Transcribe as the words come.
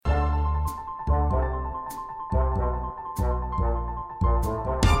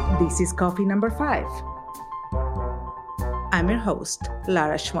This is coffee number 5. I'm your host,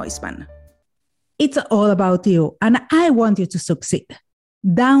 Lara Schmoisman. It's all about you, and I want you to succeed.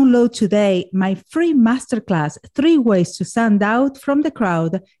 Download today my free masterclass, 3 ways to stand out from the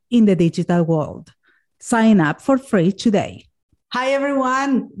crowd in the digital world. Sign up for free today. Hi,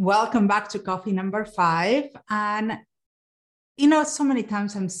 everyone. Welcome back to coffee number 5. And, so many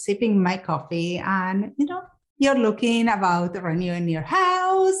times I'm sipping my coffee and, you're looking about renewing your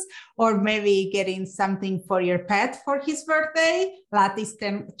house or maybe getting something for your pet for his birthday. Lat is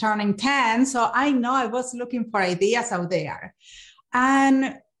turning 10. So I know I was looking for ideas out there.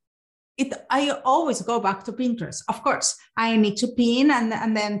 And I always go back to Pinterest. Of course, I need to pin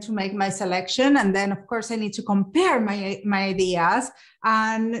and then to make my selection. And then, of course, I need to compare my ideas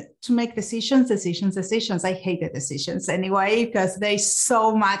and to make decisions. I hate the decisions anyway, because there's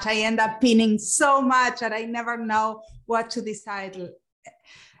so much. I end up pinning so much and I never know what to decide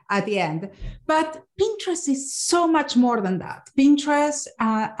at the end. But Pinterest is so much more than that. Pinterest,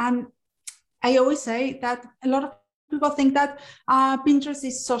 and I always say that a lot of people think that Pinterest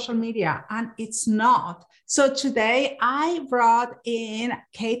is social media, and it's not. So today I brought in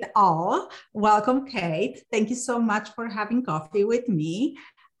Kate All. Welcome, Kate. Thank you so much for having coffee with me.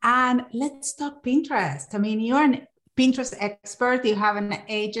 And let's talk Pinterest. I mean, you're an Pinterest expert. You have an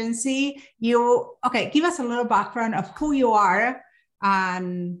agency. Give us a little background of who you are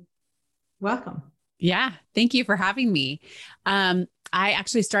and welcome. Yeah, thank you for having me. I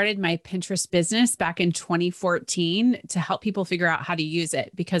actually started my Pinterest business back in 2014 to help people figure out how to use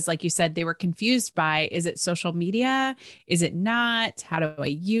it. Because like you said, they were confused by, is it social media? Is it not? How do I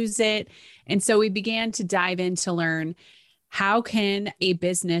use it? And so we began to dive in to learn, how can a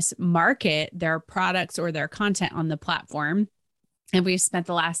business market their products or their content on the platform? And we've spent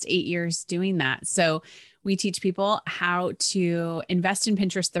the last 8 years doing that. So we teach people how to invest in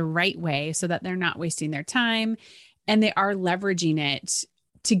Pinterest the right way so that they're not wasting their time. And they are leveraging it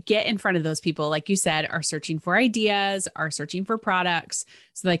to get in front of those people, like you said, are searching for ideas, are searching for products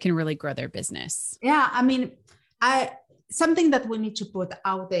so they can really grow their business. Yeah. I mean, something that we need to put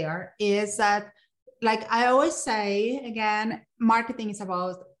out there is that, like I always say, again, marketing is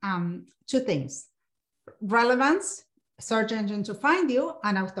about 2 things: relevance, search engine to find you,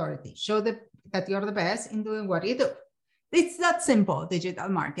 and authority. Show that you're the best in doing what you do. It's that simple, digital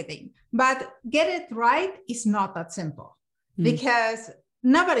marketing. But get it right is not that simple, because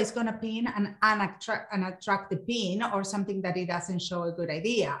nobody's going to pin an attractive pin or something that it doesn't show a good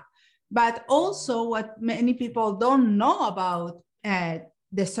idea. But also what many people don't know about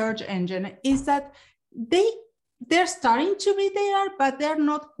the search engine is that they're starting to be there, but they're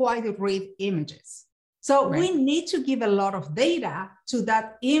not quite read images. So right. We need to give a lot of data to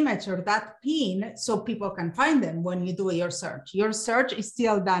that image or that pin so people can find them when you do your search. Your search is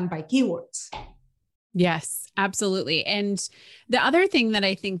still done by keywords. Yes, absolutely. And the other thing that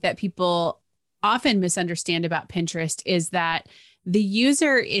I think that people often misunderstand about Pinterest is that the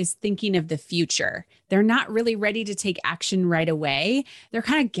user is thinking of the future. They're not really ready to take action right away. They're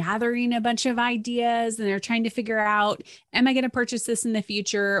kind of gathering a bunch of ideas and they're trying to figure out, am I going to purchase this in the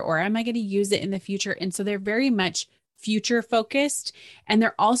future or am I going to use it in the future? And so they're very much future focused, and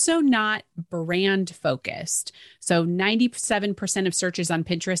they're also not brand focused. So 97% of searches on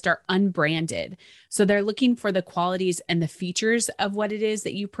Pinterest are unbranded. So they're looking for the qualities and the features of what it is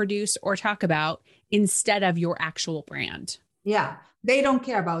that you produce or talk about instead of your actual brand. Yeah, they don't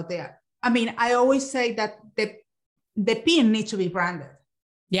care about that. I mean, I always say that the pin needs to be branded.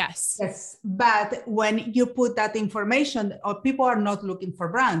 Yes. Yes. But when you put that information, or people are not looking for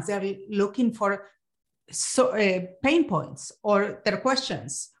brands, they're looking for pain points or their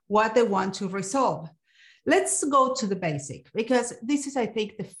questions, what they want to resolve. Let's go to the basic, because this is, I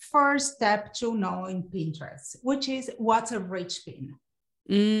think, the first step to know in Pinterest, which is what's a rich pin.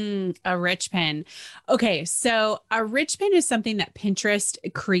 A rich pin. Okay. So a rich pin is something that Pinterest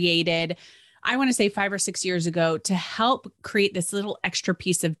created, I want to say 5 or 6 years ago, to help create this little extra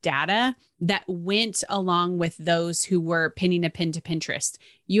piece of data that went along with those who were pinning a pin to Pinterest.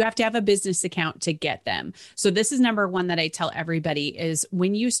 You have to have a business account to get them. So this is number 1 that I tell everybody is,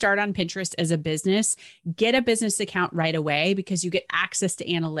 when you start on Pinterest as a business, get a business account right away, because you get access to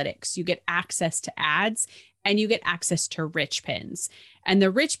analytics, you get access to ads, and you get access to rich pins. And the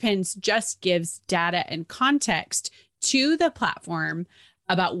rich pins just gives data and context to the platform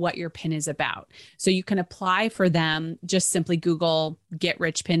about what your pin is about. So you can apply for them. Just simply Google get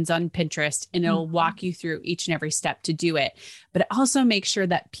rich pins on Pinterest, and it'll walk you through each and every step to do it. But also make sure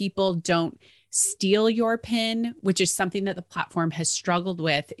that people don't steal your pin, which is something that the platform has struggled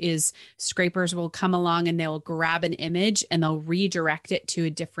with, is scrapers will come along and they'll grab an image and they'll redirect it to a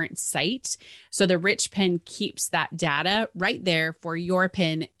different site. So the rich pin keeps that data right there for your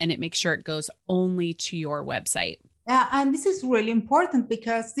pin, and it makes sure it goes only to your website. And this is really important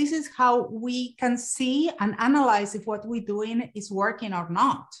because this is how we can see and analyze if what we're doing is working or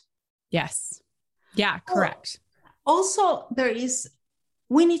not. Yes. Yeah, correct. Also,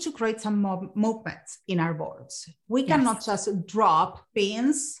 we need to create some movements in our boards. We cannot just drop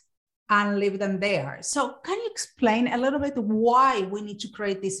pins and leave them there. So can you explain a little bit why we need to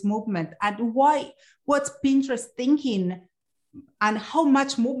create this movement and what's Pinterest thinking and how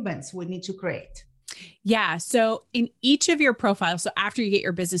much movements we need to create? Yeah. So in each of your profiles, so after you get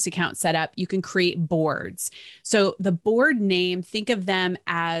your business account set up, you can create boards. So the board name, think of them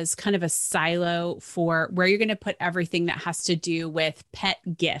as kind of a silo for where you're going to put everything that has to do with pet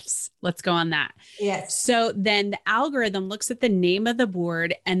gifts. Let's go on that. Yes. So then the algorithm looks at the name of the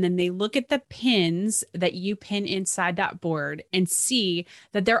board, and then they look at the pins that you pin inside that board and see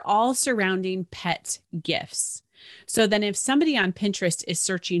that they're all surrounding pet gifts. So then if somebody on Pinterest is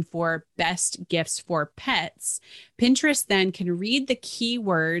searching for best gifts for pets, Pinterest then can read the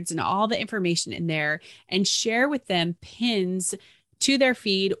keywords and all the information in there and share with them pins to their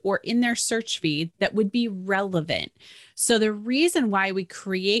feed or in their search feed that would be relevant. So the reason why we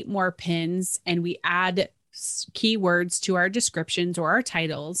create more pins and we add keywords to our descriptions or our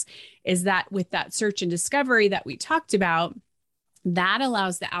titles is that with that search and discovery that we talked about, that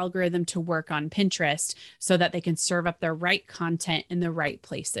allows the algorithm to work on Pinterest so that they can serve up the right content in the right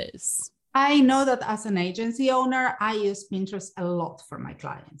places. I know that as an agency owner, I use Pinterest a lot for my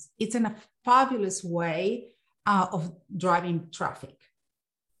clients. It's a fabulous way of driving traffic.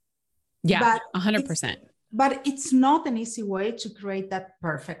 Yeah, 100%. But it's not an easy way to create that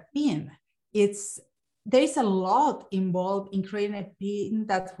perfect pin. There's a lot involved in creating a pin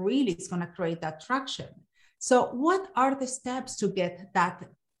that really is going to create that traction. So what are the steps to get that?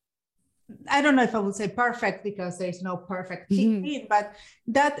 I don't know if I would say perfect because there's no perfect pin, but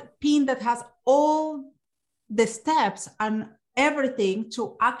that pin that has all the steps and everything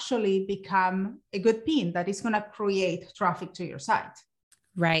to actually become a good pin that is going to create traffic to your site.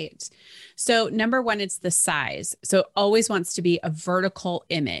 Right. So number one, it's the size. So it always wants to be a vertical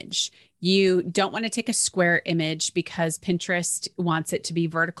image. You don't want to take a square image because Pinterest wants it to be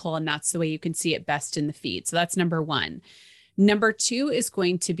vertical, and that's the way you can see it best in the feed. So that's number one. Number two is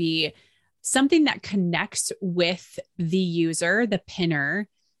going to be something that connects with the user, the pinner,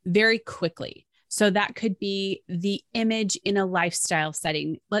 very quickly. So that could be the image in a lifestyle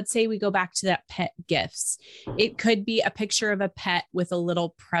setting. Let's say we go back to that pet gifts. It could be a picture of a pet with a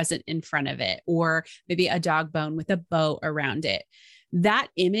little present in front of it, or maybe a dog bone with a bow around it. That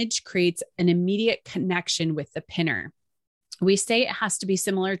image creates an immediate connection with the pinner. We say it has to be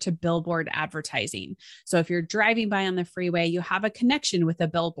similar to billboard advertising. So if you're driving by on the freeway, you have a connection with a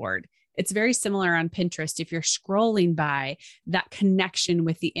billboard. It's very similar on Pinterest. If you're scrolling by, that connection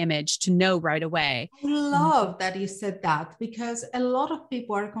with the image to know right away. I love that you said that because a lot of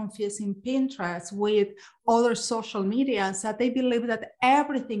people are confusing Pinterest with other social media, that they believe that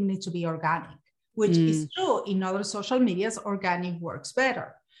everything needs to be organic, which is true. In other social medias, organic works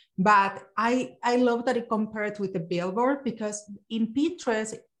better. But I love that it compared with the billboard because in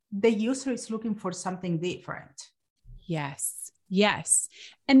Pinterest, the user is looking for something different. Yes. Yes.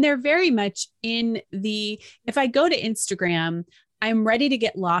 And they're very much if I go to Instagram, I'm ready to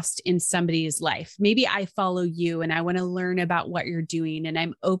get lost in somebody's life. Maybe I follow you and I want to learn about what you're doing and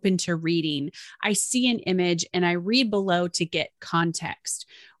I'm open to reading. I see an image and I read below to get context.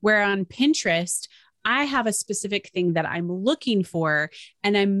 Where on Pinterest, I have a specific thing that I'm looking for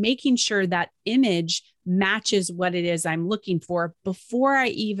and I'm making sure that image matches what it is I'm looking for before I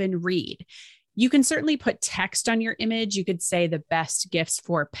even read. You can certainly put text on your image. You could say the best gifts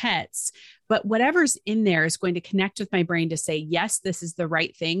for pets, but whatever's in there is going to connect with my brain to say, yes, this is the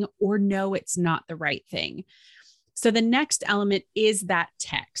right thing, or no, it's not the right thing. So the next element is that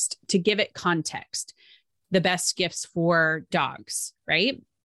text to give it context, the best gifts for dogs, right?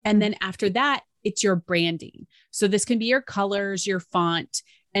 And then after that, it's your branding. So this can be your colors, your font,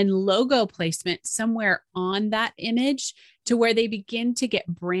 and logo placement somewhere on that image to where they begin to get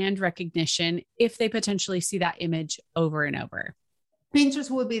brand recognition if they potentially see that image over and over. Pinterest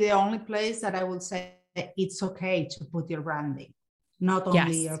would be the only place that I would say it's okay to put your branding, not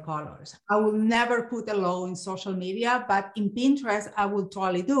only your colors. I will never put a logo in social media, but in Pinterest, I will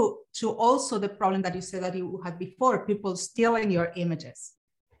totally do. To also the problem that you said that you had before, people stealing your images.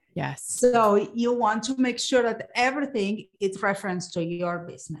 Yes. So you want to make sure that everything is referenced to your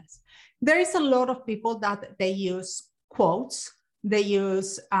business. There is a lot of people that they use quotes, they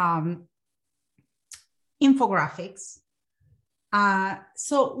use infographics.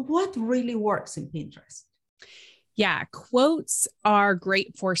 So what really works in Pinterest? Yeah, quotes are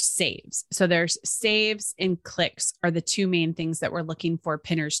great for saves. So there's saves and clicks are the two main things that we're looking for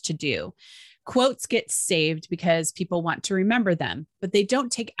pinners to do. Quotes get saved because people want to remember them, but they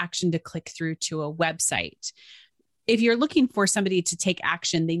don't take action to click through to a website. If you're looking for somebody to take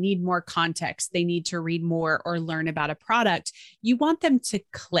action, they need more context, they need to read more or learn about a product. You want them to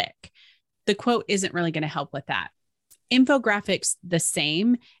click. The quote isn't really going to help with that. Infographics, the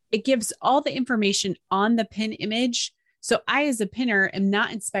same. It gives all the information on the pin image. So I, as a pinner, am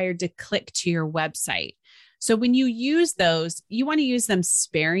not inspired to click to your website. So when you use those, you want to use them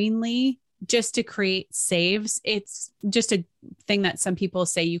sparingly just to create saves. It's just a thing that some people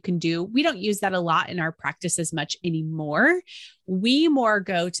say you can do. We don't use that a lot in our practice as much anymore. We more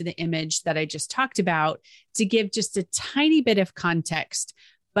go to the image that I just talked about to give just a tiny bit of context,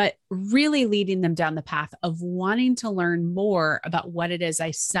 but really leading them down the path of wanting to learn more about what it is I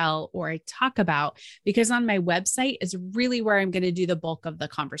sell or I talk about, because on my website is really where I'm going to do the bulk of the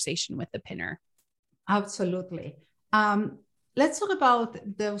conversation with the pinner. Absolutely. Let's talk about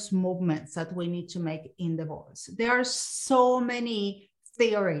those movements that we need to make in the boards. There are so many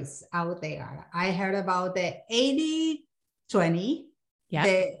theories out there. I heard about the 80-20,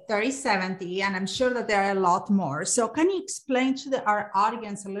 the 30-70, and I'm sure that there are a lot more. So can you explain to our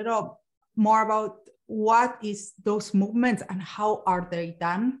audience a little more about what is those movements and how are they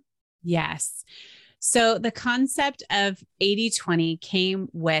done? Yes. So the concept of 80-20 came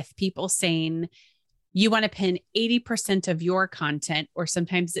with people saying, you want to pin 80% of your content, or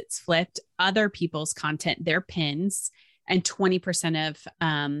sometimes it's flipped, other people's content, their pins, and 20% of,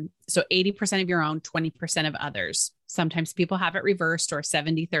 so 80% of your own, 20% of others. Sometimes people have it reversed, or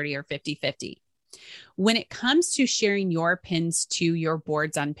 70-30 or 50-50. When it comes to sharing your pins to your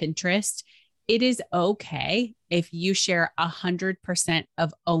boards on Pinterest, it is okay if you share 100%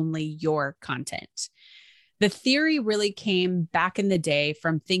 of only your content. The theory really came back in the day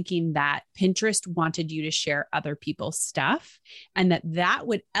from thinking that Pinterest wanted you to share other people's stuff and that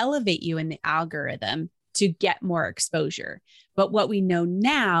would elevate you in the algorithm to get more exposure. But what we know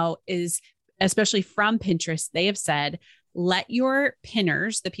now is, especially from Pinterest, they have said, let your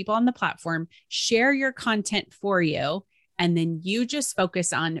pinners, the people on the platform, share your content for you. And then you just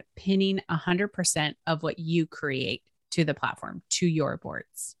focus on pinning 100% of what you create to the platform, to your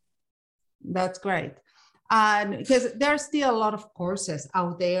boards. That's great. And because there's still a lot of courses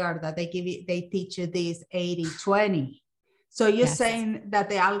out there that they teach you this 80-20. So you're saying that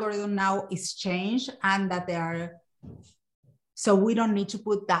the algorithm now is changed and that so we don't need to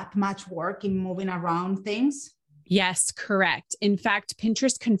put that much work in moving around things? Yes, correct. In fact,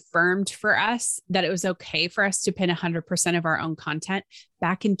 Pinterest confirmed for us that it was okay for us to pin 100% of our own content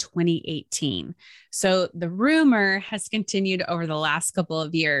back in 2018. So the rumor has continued over the last couple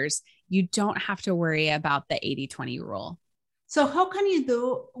of years. You don't have to worry about the 80-20 rule. So what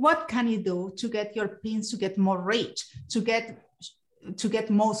can you do to get your pins to get more reach, to get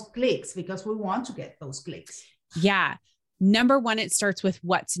most clicks, because we want to get those clicks? Yeah. Number one, it starts with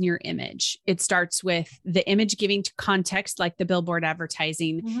what's in your image. It starts with the image giving context, like the billboard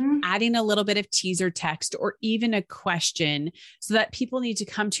advertising, adding a little bit of teaser text or even a question so that people need to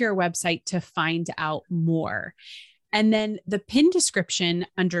come to your website to find out more. And then the pin description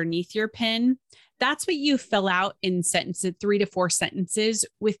underneath your pin, that's what you fill out in 3 to 4 sentences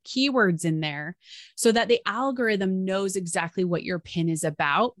with keywords in there so that the algorithm knows exactly what your pin is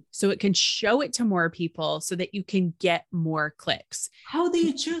about. So it can show it to more people so that you can get more clicks. How do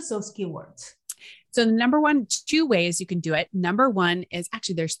you choose those keywords? So the 2 ways you can do it. Number one is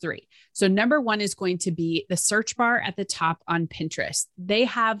actually there's 3. So number one is going to be the search bar at the top on Pinterest. They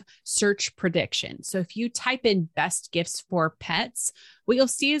have search prediction. So if you type in best gifts for pets, what you'll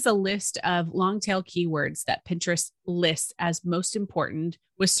see is a list of long tail keywords that Pinterest lists as most important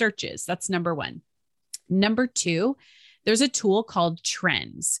with searches. That's number one. Number 2, there's a tool called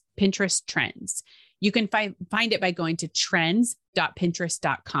Trends, Pinterest Trends. You can find it by going to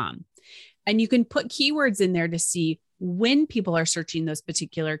trends.pinterest.com. And you can put keywords in there to see when people are searching those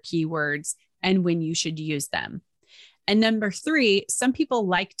particular keywords and when you should use them. And number 3, some people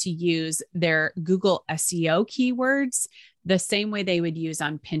like to use their Google SEO keywords the same way they would use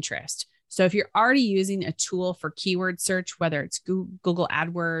on Pinterest. So if you're already using a tool for keyword search, whether it's Google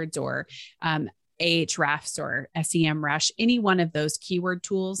AdWords or Ahrefs or SEMrush, any one of those keyword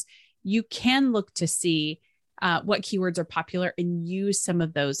tools, you can look to see what keywords are popular and use some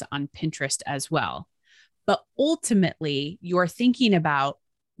of those on Pinterest as well. But ultimately, you're thinking about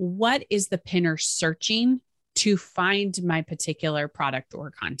what is the pinner searching to find my particular product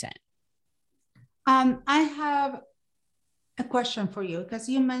or content? I have a question for you because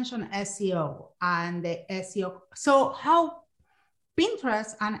you mentioned SEO and the SEO. So how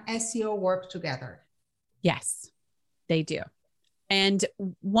Pinterest and SEO work together? Yes, they do. And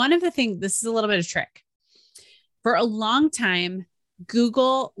one of the things, this is a little bit of trick. For a long time,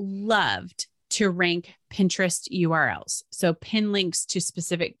 Google loved to rank Pinterest URLs. So pin links to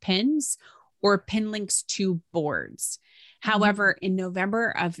specific pins or pin links to boards. However, in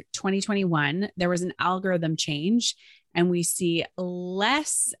November of 2021, there was an algorithm change and we see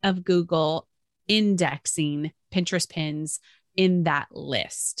less of Google indexing Pinterest pins in that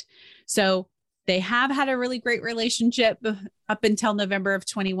list. So they have had a really great relationship up until November of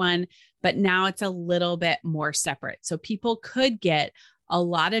 21, but now it's a little bit more separate. So people could get a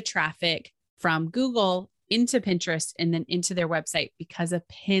lot of traffic from Google into Pinterest and then into their website because a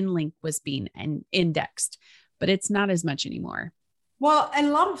pin link was being indexed, but it's not as much anymore. Well, a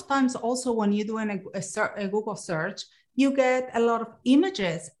lot of times also when you're doing a Google search, you get a lot of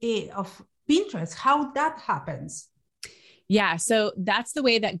images of Pinterest, how that happens. Yeah. So that's the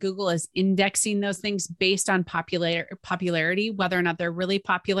way that Google is indexing those things based on popularity, whether or not they're really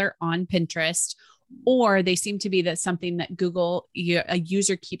popular on Pinterest, or they seem to be that something that Google, a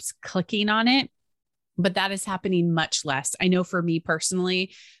user keeps clicking on it, but that is happening much less. I know for me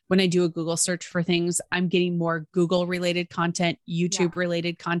personally, when I do a Google search for things, I'm getting more Google related content, YouTube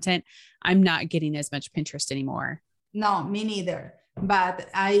related content. I'm not getting as much Pinterest anymore. No, me neither. But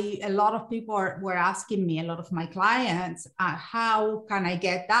a lot of people were asking me, a lot of my clients, how can I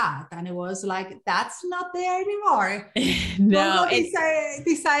get that? And it was like, that's not there anymore. No,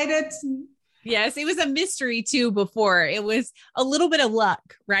 decided. Yes, it was a mystery too before. It was a little bit of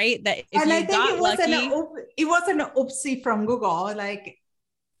luck, right? That if you got lucky, it was an oopsie from Google, like.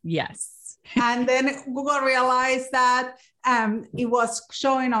 Yes. And then Google realized that it was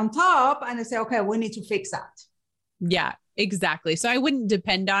showing on top, and they said, okay, we need to fix that. Yeah, exactly. So I wouldn't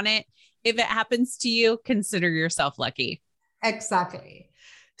depend on it. If it happens to you, consider yourself lucky. Exactly.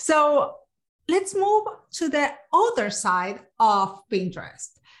 So let's move to the other side of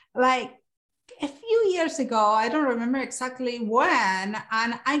Pinterest. Like a few years ago, I don't remember exactly when,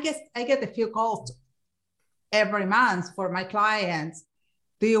 and I guess I get a few calls every month for my clients.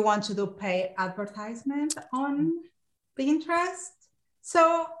 Do you want to do paid advertisement on Pinterest?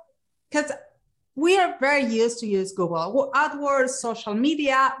 So, because we are very used to use Google AdWords, social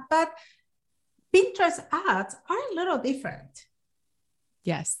media, but Pinterest ads are a little different.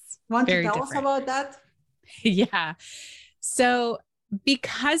 Yes. Want to tell us about that? Yeah. So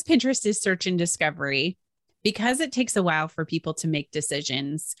because Pinterest is search and discovery, because it takes a while for people to make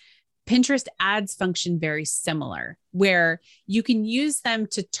decisions, Pinterest ads function very similar, where you can use them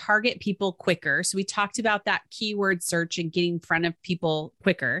to target people quicker. So we talked about that keyword search and getting in front of people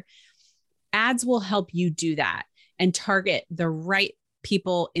quicker. Ads will help you do that and target the right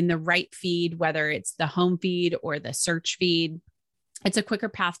people in the right feed, whether it's the home feed or the search feed. It's a quicker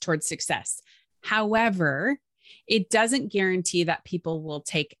path towards success. However, it doesn't guarantee that people will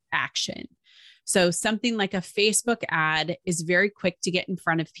take action. So something like a Facebook ad is very quick to get in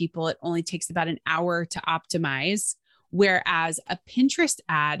front of people. It only takes about an hour to optimize, whereas a Pinterest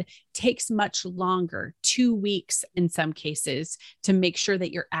ad takes much longer, 2 weeks in some cases, to make sure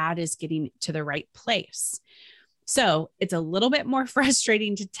that your ad is getting to the right place. So it's a little bit more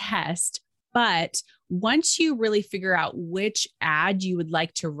frustrating to test, but once you really figure out which ad you would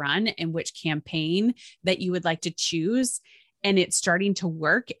like to run and which campaign that you would like to choose, and it's starting to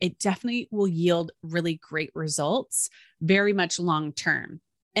work, it definitely will yield really great results, very much long term.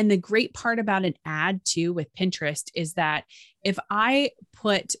 And the great part about an ad too with Pinterest is that if I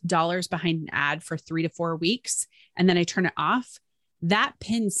put dollars behind an ad for 3 to 4 weeks and then I turn it off, that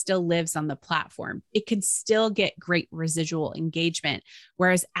pin still lives on the platform. It can still get great residual engagement.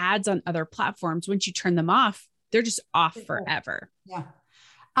 Whereas ads on other platforms, once you turn them off, they're just off forever. Yeah.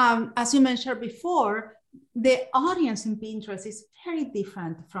 As you mentioned before, the audience in Pinterest is very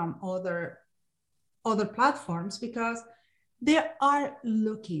different from other platforms because they are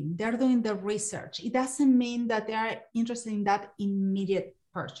looking, they're doing the research. It doesn't mean that they are interested in that immediate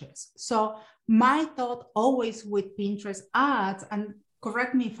purchase. So my thought always with Pinterest ads, and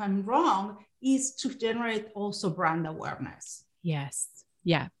correct me if I'm wrong, is to generate also brand awareness. Yes.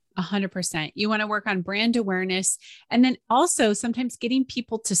 Yeah. 100%. You want to work on brand awareness and then also sometimes getting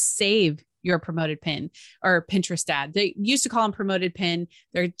people to save your promoted pin or Pinterest ad. They used to call them promoted pin.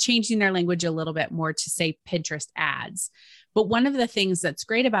 They're changing their language a little bit more to say Pinterest ads. But one of the things that's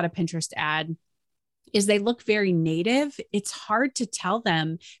great about a Pinterest ad is they look very native. It's hard to tell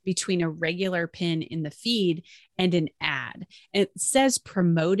them between a regular pin in the feed and an ad. It says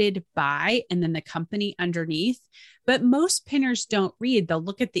promoted by, and then the company underneath, but most pinners don't read. They'll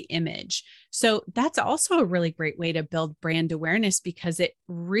look at the image. So that's also a really great way to build brand awareness because it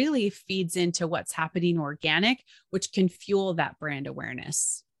really feeds into what's happening organic, which can fuel that brand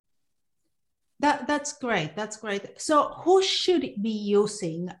awareness. That's great. That's great. So who should be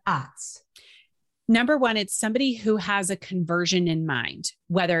using ads? Number one, it's somebody who has a conversion in mind,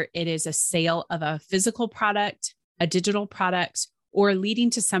 whether it is a sale of a physical product, a digital product, or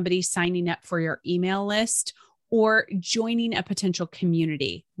leading to somebody signing up for your email list or joining a potential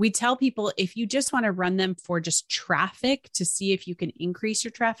community. We tell people if you just want to run them for just traffic to see if you can increase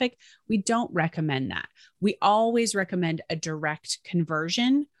your traffic, we don't recommend that. We always recommend a direct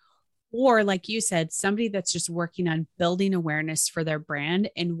conversion. Or like you said, somebody that's just working on building awareness for their brand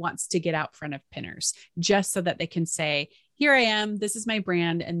and wants to get out front of pinners just so that they can say, here I am, this is my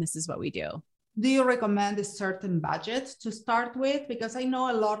brand, and this is what we do. Do you recommend a certain budget to start with? Because I know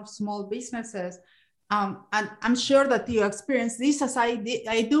a lot of small businesses, and I'm sure that you experience this as I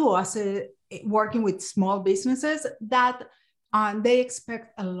do as working with small businesses, that they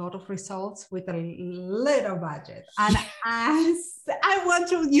expect a lot of results with a little budget. And I want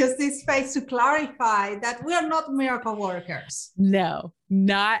to use this space to clarify that we are not miracle workers. No,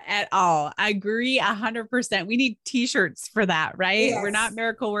 not at all. I agree 100%. We need t-shirts for that, right? Yes. We're not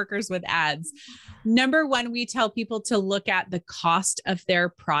miracle workers with ads. Number one, we tell people to look at the cost of their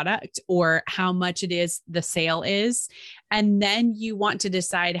product or how much it is the sale is. And then you want to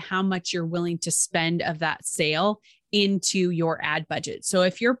decide how much you're willing to spend of that sale into your ad budget. So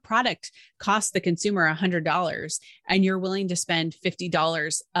if your product costs the consumer $100 and you're willing to spend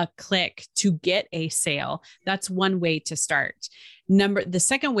 $50 a click to get a sale, that's one way to start. The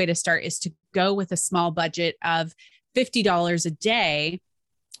second way to start is to go with a small budget of $50 a day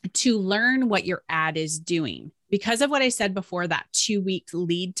to learn what your ad is doing. Because of what I said before, that 2-week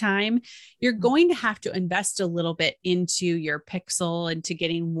lead time, you're going to have to invest a little bit into your pixel, into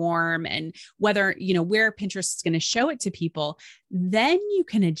getting warm, and whether, where Pinterest is going to show it to people. Then you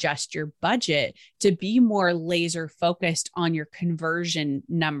can adjust your budget to be more laser focused on your conversion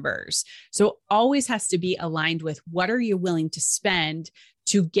numbers. So it always has to be aligned with what are you willing to spend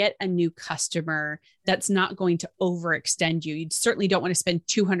to get a new customer that's not going to overextend you. You certainly don't want to spend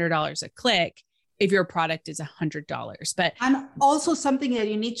 $200 a click if your product is $100. And also something that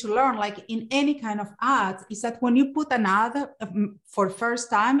you need to learn, like in any kind of ads, is that when you put an ad for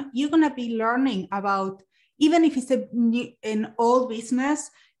first time, you're going to be learning about, even if it's an old business,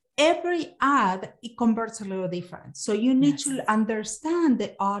 every ad, it converts a little different. So you need to understand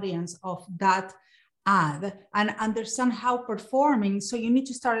the audience of that ad and understand how performing. So you need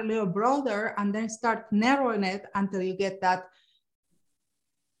to start a little broader and then start narrowing it until you get that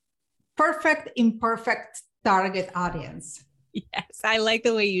perfect, imperfect target audience. Yes, I like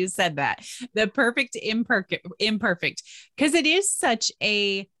the way you said that. The perfect, imperfect, because it is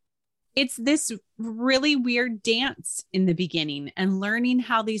it's this really weird dance in the beginning and learning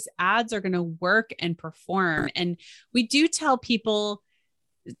how these ads are going to work and perform. And we do tell people,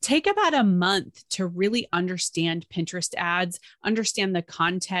 take about a month to really understand Pinterest ads, understand the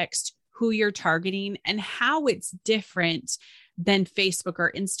context, who you're targeting, and how it's different than Facebook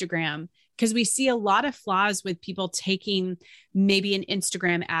or Instagram. Because we see a lot of flaws with people taking maybe an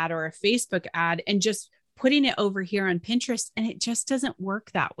Instagram ad or a Facebook ad and just putting it over here on Pinterest. And it just doesn't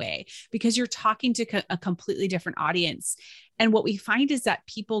work that way because you're talking to a completely different audience. And what we find is that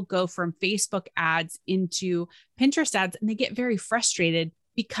people go from Facebook ads into Pinterest ads and they get very frustrated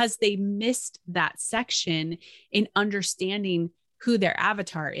because they missed that section in understanding who their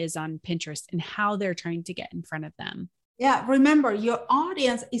avatar is on Pinterest and how they're trying to get in front of them. Yeah, remember, your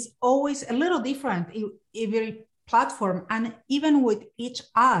audience is always a little different every platform. And even with each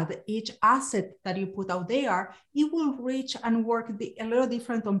ad, each asset that you put out there, it will reach and work a little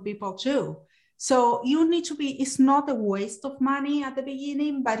different on people too. So you need to it's not a waste of money at the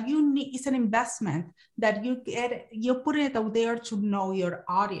beginning, but it's an investment that you're putting it out there to know your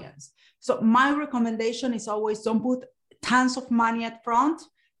audience. So my recommendation is always don't put tons of money up front,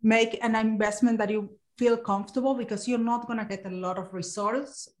 make an investment that you feel comfortable, because you're not going to get a lot of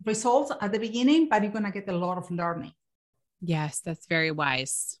results at the beginning, but you're going to get a lot of learning. Yes, that's very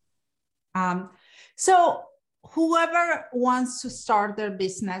wise. So whoever wants to start their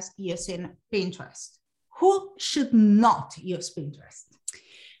business using Pinterest, who should not use Pinterest?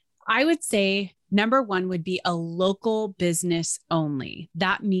 I would say number one would be a local business only.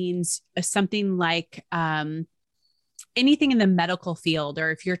 That means something like anything in the medical field,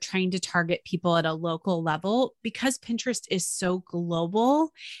 or if you're trying to target people at a local level, because Pinterest is so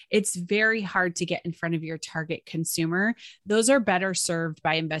global, it's very hard to get in front of your target consumer. Those are better served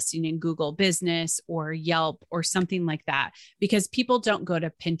by investing in Google Business or Yelp or something like that, because people don't go to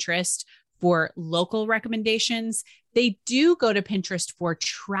Pinterest for local recommendations. They do go to Pinterest for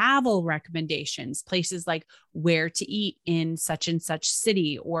travel recommendations, places like where to eat in such and such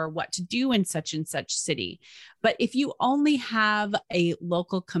city or what to do in such and such city. But if you only have a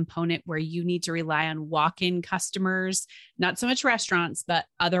local component where you need to rely on walk-in customers, not so much restaurants, but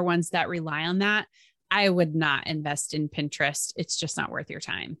other ones that rely on that, I would not invest in Pinterest. It's just not worth your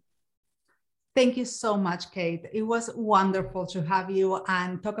time. Thank you so much, Kate. It was wonderful to have you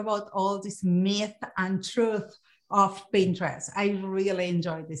and talk about all this myth and truth of Pinterest. I really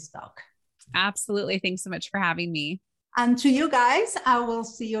enjoyed this talk. Absolutely. Thanks so much for having me. And to you guys, I will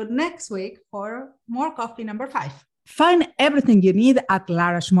see you next week for more coffee number 5. Find everything you need at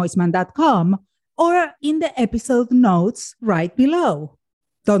laraschmoisman.com or in the episode notes right below.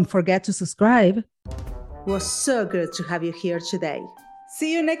 Don't forget to subscribe. It was so good to have you here today.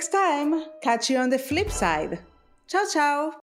 See you next time. Catch you on the flip side. Ciao, ciao.